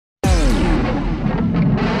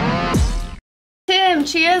when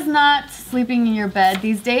she is not sleeping in your bed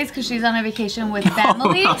these days because she's on a vacation with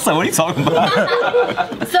family. So what are you talking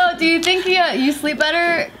about? So do you think you sleep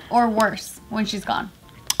better or worse when she's gone?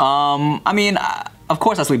 I mean, of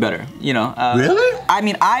course I sleep better, you know. Really? I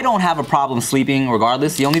mean, I don't have a problem sleeping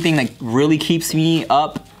regardless. The only thing that really keeps me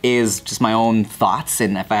up is just my own thoughts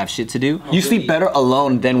and if I have shit to do. You sleep better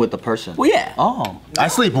alone than with the person? Well, yeah. Oh. I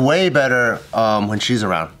sleep way better when she's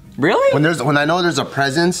around. Really? When I know there's a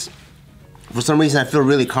presence, for some reason I feel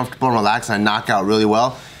really comfortable and relaxed and I knock out really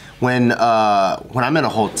well. When I'm in a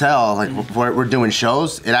hotel, like we're doing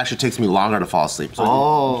shows, it actually takes me longer to fall asleep.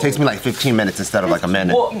 So it takes me like 15 minutes instead of like a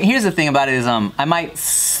minute. Well, here's the thing about it is I might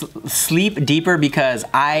sleep deeper because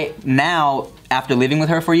now, after living with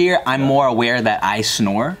her for a year, I'm more aware that I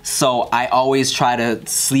snore. So I always try to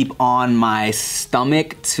sleep on my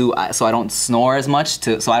stomach so I don't snore as much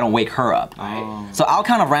so I don't wake her up. Right? So I'll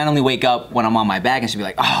kind of randomly wake up when I'm on my back and she'll be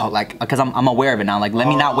like, oh, like, because I'm aware of it now. Like, let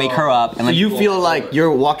me not wake her up. And so you feel like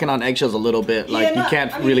you're walking on eggshells a little bit. Like you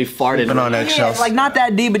can't really fart in on eggshells. Like not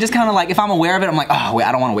that deep, but just kind of like if I'm aware of it, I'm like, oh wait,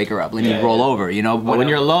 I don't want to wake her up. Let me roll over, you know. But when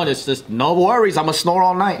you're alone, it's just no worries. I'm gonna snore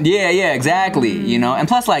all night. Yeah, exactly. You know, and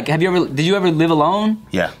plus, like, did you ever live alone?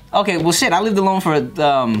 Yeah. Okay, well shit, I lived alone for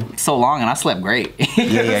so long and I slept great.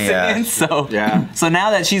 Yeah. So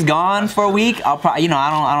now that she's gone for a week, I'll probably, you know,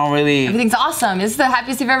 I don't really. Everything's awesome. This is the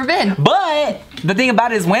happiest you've ever been. But the thing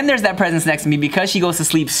about it is when there's that presence next to me, because she goes to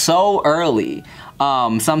sleep so early,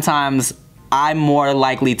 sometimes I'm more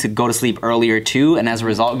likely to go to sleep earlier too, and as a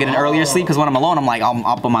result get an earlier sleep, because when I'm alone, I'm like, I'm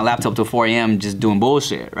up on my laptop till 4 a.m. just doing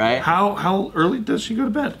bullshit, right? How early does she go to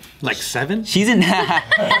bed? Like 7? She's in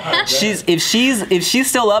if she's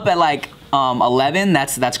still up at like 11,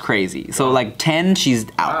 that's crazy. So like 10, she's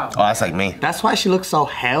out. Oh, that's like me. That's why she looks so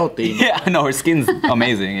healthy. Yeah, I know, her skin's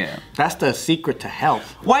amazing, yeah. That's the secret to health.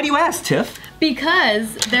 Why do you ask, Tiff?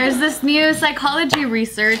 Because there's this new psychology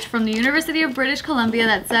research from the University of British Columbia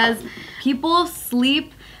that says people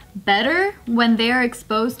sleep better when they are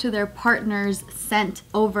exposed to their partner's scent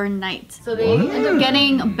overnight. So they end up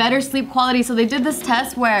getting better sleep quality. So they did this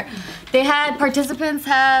test where they had participants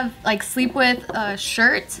have like sleep with a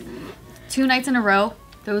shirt 2 nights in a row.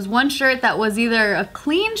 There was one shirt that was either a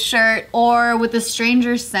clean shirt or with a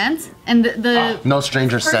stranger's scent. And no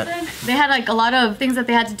stranger scent. They had like a lot of things that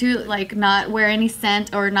they had to do, like not wear any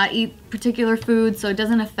scent or not eat particular food so it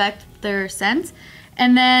doesn't affect their scent.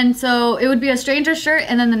 And then, so it would be a stranger's shirt,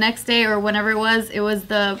 and then the next day or whenever it was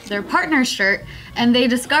their partner's shirt. And they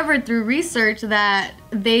discovered through research that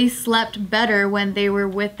they slept better when they were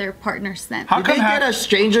with their partner's scent. Did they get a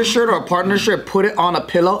stranger shirt or a partner shirt, put it on a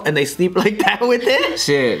pillow, and they sleep like that with it?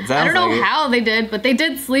 Shit, I don't know how they did, but they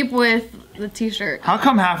did sleep with the t-shirt. How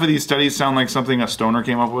come half of these studies sound like something a stoner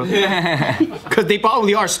came up with? Because they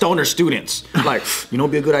probably are stoner students. Like, you know,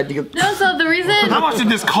 it'd be a good idea. No, so the reason... How much did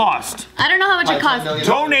this cost? I don't know how much it cost.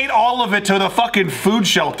 Donate all of it to the fucking food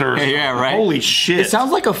shelters. Yeah, right. Holy shit. It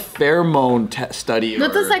sounds like a pheromone study.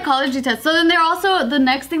 That's a psychology test. So then they're also, the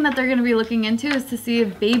next thing that they're going to be looking into is to see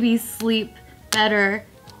if babies sleep better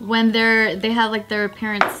when they have like their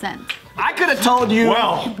parents' scent. I could have told you.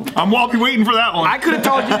 Well, I'll be waiting for that one. I could have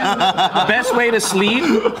told you the best way to sleep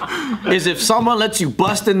is if someone lets you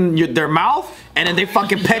bust in their mouth and then they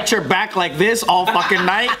fucking pet your back like this all fucking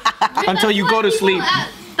night until you go to sleep.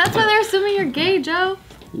 That's why they're assuming you're gay, Joe.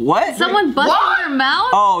 What? Someone busted their mouth?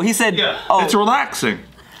 Oh, he said, oh. It's relaxing.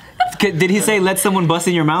 Did he say let someone bust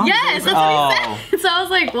in your mouth? Yes, that's what he said. So I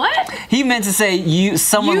was like, what? He meant to say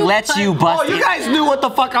someone lets you bust. Oh, you guys knew what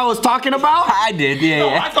the fuck I was talking about? I did,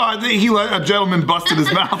 yeah. I thought he let a gentleman busted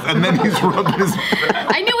his mouth and then he's rubbing his...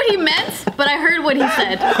 I knew what he meant, but I heard what he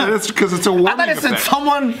said. That's because it's a warning I thought it said effect.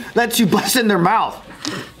 someone lets you bust in their mouth.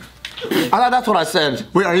 I thought that's what I said.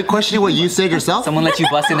 Wait, are you questioning what you said yourself? Someone let you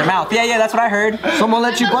bust in their mouth. Yeah, that's what I heard. Someone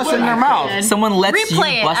let you bust in their mouth. Someone lets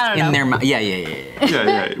Replay you bust in know. their mouth. Yeah.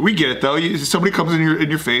 Yeah, we get it though. Somebody comes in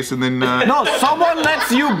your face and then... No, someone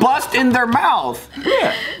lets you bust in their mouth.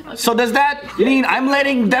 Yeah. So does that mean I'm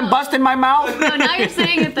letting them bust in my mouth? No, now you're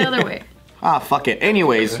saying it the other way. Ah, fuck it.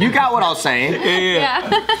 Anyways, you got what I was saying. Yeah.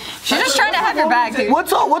 She's just trying to have your back, dude.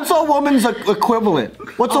 What's a woman's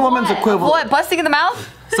equivalent? What's a woman's equivalent? What, busting in the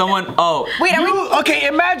mouth? Someone, Wait, are we... Okay,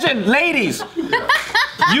 imagine, ladies.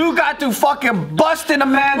 You got to fucking bust in a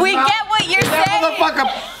man's We mouth. get what you're That saying.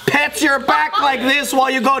 motherfucker pets your back like this while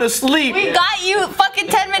you go to sleep. We got you fucking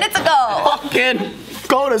 10 minutes ago. Fucking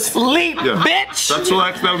go to sleep, bitch. That's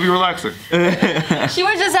relaxing. That would be relaxing. She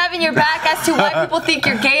was just having your back as to why people think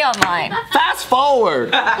you're gay online. Fast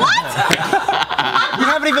forward. What? You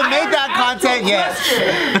haven't even made that content yet.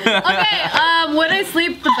 Okay, would I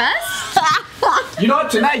sleep the best? You know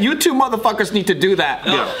what? Tonight, you two motherfuckers need to do that.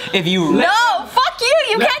 Yeah. if you No, fuck you.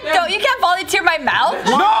 You can't volunteer my mouth.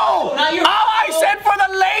 No! All I said for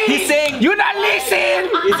the lady! He's saying- You're not listening!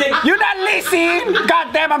 You're not listening!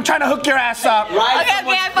 God damn, I'm trying to hook your ass up. Okay,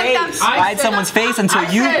 I fucked up. Ride someone's face until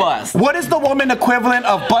you bust. What is the woman equivalent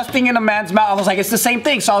of busting in a man's mouth? I was like, it's the same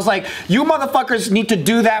thing. So I was like, you motherfuckers need to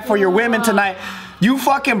do that for your women tonight. You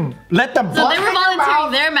fucking let them bust. So they were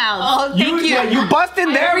volunteering their mouths. Oh, thank you. Yeah, you bust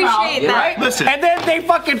in their mouth, appreciate that. right? Listen. And then they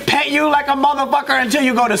fucking pet you like a motherfucker until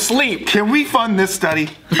you go to sleep. Can we fund this study?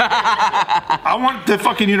 I want the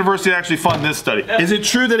fucking university to actually fund this study. Is it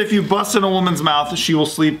true that if you bust in a woman's mouth, she will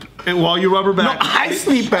sleep while you rub her back? No, I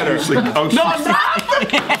sleep better. Oh, No,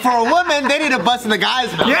 not. For a woman, they need to bust in the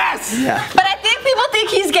guy's mouth. Yes. But I think people think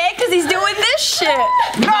he's gay because he's doing this shit.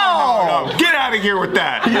 No. No, get out of here with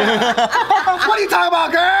that. What are you talking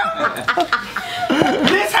about, girl?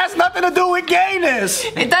 This has nothing to do with gayness.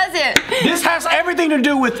 It doesn't. This has everything to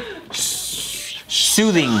do with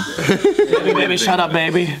Soothing. baby, shut up,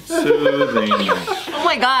 baby. Soothing. Oh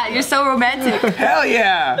my god, you're so romantic. Hell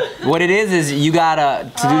yeah. What it is you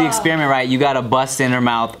gotta, to do the experiment right, you gotta bust in her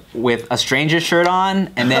mouth with a stranger's shirt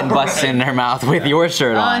on, and then bust in her mouth with your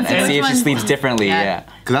shirt on, and see and see which if she one- sleeps differently, Yeah. yeah.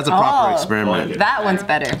 Because that's a proper experiment. That one's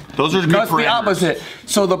better. Those are good No, it's the parameters. opposite.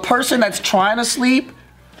 So the person that's trying to sleep,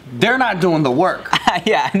 they're not doing the work.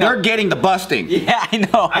 Yeah, I know. They're getting the busting. Yeah, I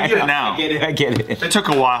know. I get it now. I get it. It took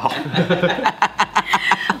a while.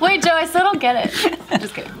 Wait, Joe, I still don't get it.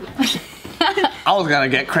 Just kidding. I was gonna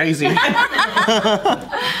get crazy.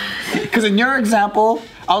 Because in your example,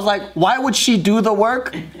 I was like, why would she do the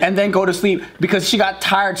work and then go to sleep? Because she got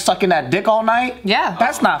tired sucking that dick all night? Yeah.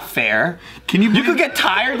 That's not fair. Can you You could get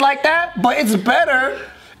tired like that, but it's better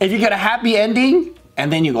if you get a happy ending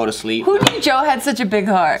and then you go to sleep. Who knew Joe had such a big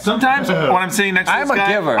heart? Sometimes when I'm sitting next to I'm this a guy,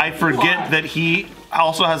 giver. I forget that he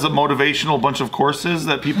also has a motivational bunch of courses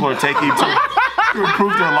that people are taking to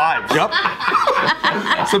improve their lives. Yup.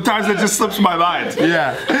 Sometimes it just slips my mind.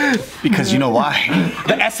 Yeah. Because you know why?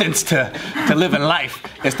 The essence to living life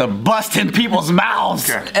is to bust in people's mouths.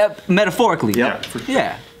 Okay. Metaphorically. Yeah, for sure.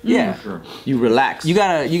 Yeah. Yeah. You relax. You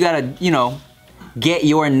gotta, get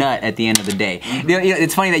your nut at the end of the day.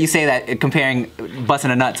 It's funny that you say that, comparing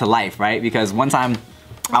busting a nut to life, right? Because one time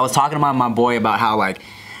I was talking to my boy about how, like,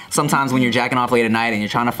 sometimes when you're jacking off late at night and you're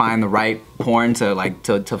trying to find the right porn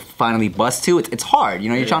to finally bust to, it's hard.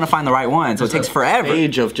 You're trying to find the right one, so it takes forever.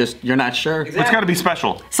 Age of just, you're not sure. It's got to be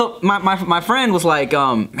special. So my friend was like,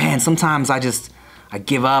 man, sometimes I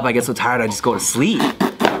give up. I get so tired, I just go to sleep.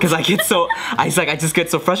 Cause I just get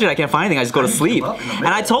so frustrated, I can't find anything. I just go to sleep. And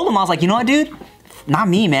I told him, I was like, you know what, dude? Not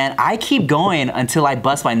me, man. I keep going until I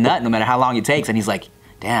bust my nut, no matter how long it takes. And he's like,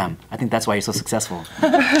 damn, I think that's why you're so successful.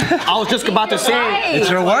 I was just about to say, It's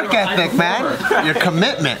your work ethic, man. Your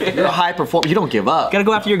commitment. you're a high performer. You don't give up. Gotta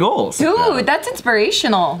go after your goals. Dude, that's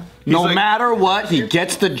inspirational. No like- matter what, he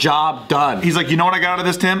gets the job done. He's like, you know what I got out of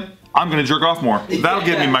this, Tim? I'm gonna jerk off more. That'll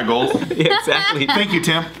get me my goals. Yeah, exactly. Thank you,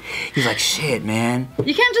 Tim. He's like, shit, man.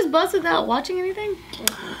 You can't just bust without watching anything?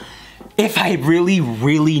 If I really,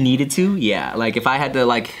 really needed to, yeah. Like if I had to,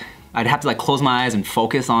 like, I'd have to like close my eyes and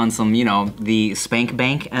focus on some, the spank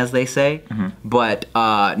bank, as they say. But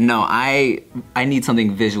no, I need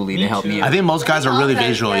something visually to help me out. I think most guys are really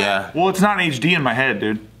visual, yeah. Well, it's not in HD in my head,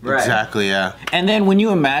 dude. Exactly, yeah. And then when you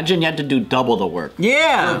imagine you had to do double the work.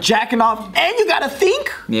 Yeah. Jacking off, and you gotta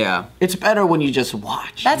think. Yeah. It's better when you just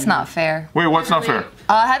watch. That's not fair. Wait, what's not fair?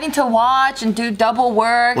 Having to watch and do double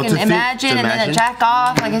work Well, and to think- imagine to and then imagine. jack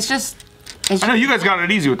off, like it's just. I know you guys got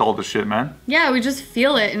it easy with all this shit, man. Yeah, we just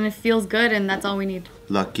feel it and it feels good and that's all we need.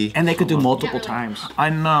 Lucky. And they could do multiple times. I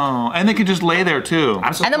know. And they could just lay there, too.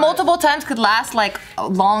 And the multiple times could last like a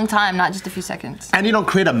long time, not just a few seconds. And you don't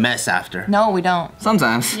create a mess after. No, we don't.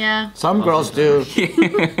 Sometimes. Yeah. Some girls do.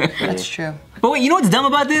 That's true. But wait, you know what's dumb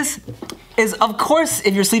about this? Is of course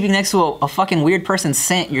if you're sleeping next to a fucking weird person's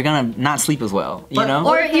scent, you're gonna not sleep as well, you know?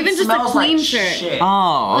 Or even just a clean shirt.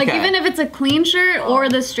 Oh, okay. Like even if it's a clean shirt or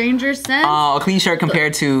the stranger's scent. Oh, a clean shirt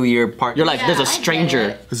compared to your partner. You're like, there's a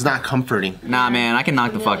stranger. It's not comforting. Nah, man, I can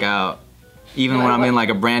knock the fuck out. Even when I'm in like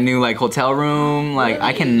a brand new like hotel room, like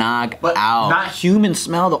I can knock out. Not human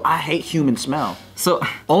smell though. I hate human smell. So,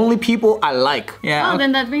 Only people I like. yeah. Oh,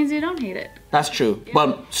 then that means you don't hate it. That's true.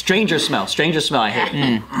 But stranger smell I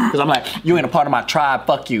hate. Because I'm like, you ain't a part of my tribe,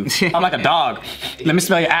 fuck you. I'm like a dog. Let me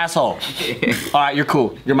smell your asshole. All right, you're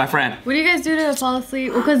cool. You're my friend. What do you guys do to fall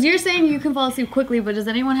asleep? Because you're saying you can fall asleep quickly, but does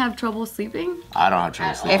anyone have trouble sleeping? I don't have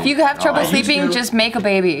trouble sleeping. If you have trouble sleeping, just make a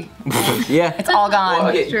baby. Yeah. It's all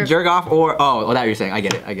gone. That's true. Jerk off or, oh, that you're saying. I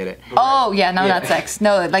get it. Oh, yeah, no, not sex.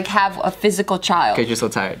 No, like have a physical child. Because you're so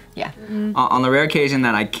tired. Yeah. On the rare occasion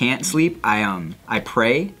that I can't sleep, I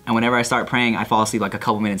pray, and whenever I start praying, praying, I fall asleep like a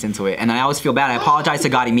couple minutes into it, and then I always feel bad. I apologize to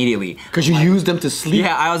God immediately. Because you use them to sleep?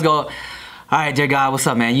 Yeah, I always go, all right, dear God, what's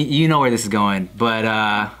up, man? You know where this is going,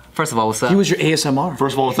 but first of all, what's up? He was your ASMR.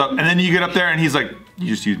 First of all, what's up? And then you get up there and he's like, you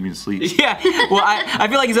just used me to sleep. Yeah, well, I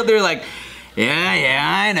feel like he's up there like,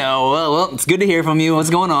 yeah, I know. Well, it's good to hear from you. What's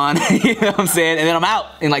going on? You know what I'm saying? And then I'm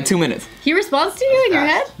out in like 2 minutes. He responds to you in your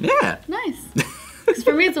head? Yeah. Nice. Because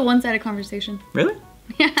for me, it's a one-sided conversation. Really?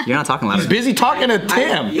 Yeah. You're not talking loud. He's busy talking to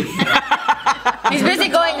Tim. He's busy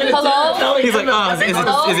going, hello? He's like,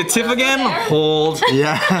 oh, is it Tiff again? Hold.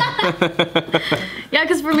 Yeah. Yeah,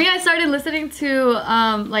 because for me, I started listening to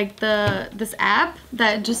like this app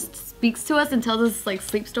that just speaks to us and tells us like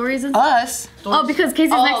sleep stories and stuff. Us? Oh, because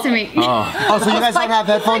Casey's next to me. Oh, so you guys don't have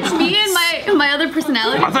headphones? Me and my other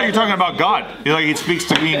personality. I thought you were talking about God. You're like, he speaks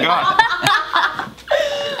to me and God.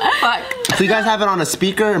 Fuck. So you guys have it on a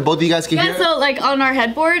speaker and both of you guys can hear Yeah, it? so like on our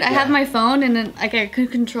headboard, I have my phone and then like I could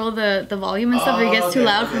control the volume and stuff if it gets too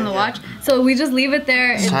loud from the watch. So we just leave it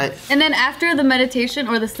there. And then after the meditation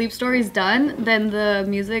or the sleep story is done, then the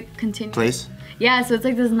music continues. Place? Yeah, so it's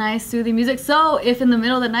like this nice soothing music. So if in the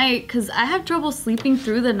middle of the night, because I have trouble sleeping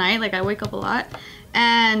through the night, like I wake up a lot.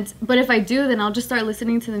 But if I do, then I'll just start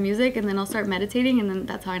listening to the music and then I'll start meditating and then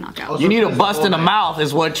that's how I knock out. You need a bust in the mouth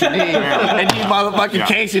is what you need. And you motherfucking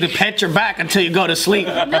Casey to pet your back until you go to sleep.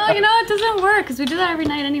 No, you know, it doesn't work because we do that every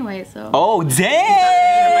night anyway, so. Oh,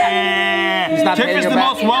 damn! not Tiff paying is your the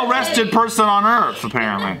back. most well-rested person on earth,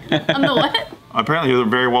 apparently. I'm the what? Apparently, you're a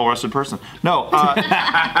very well-rested person. No,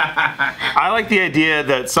 I like the idea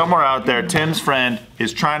that somewhere out there, Tim's friend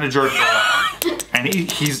is trying to jerk off, and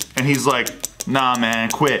he's like, nah, man,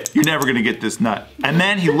 quit. You're never gonna get this nut. And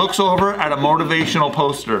then he looks over at a motivational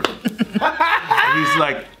poster, and he's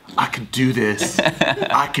like, I can do this.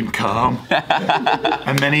 I can come.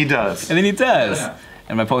 And then he does. And then he does.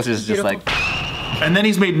 And my poster's just like... And then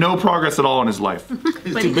he's made no progress at all in his life.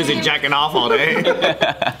 He's too busy jacking off all day.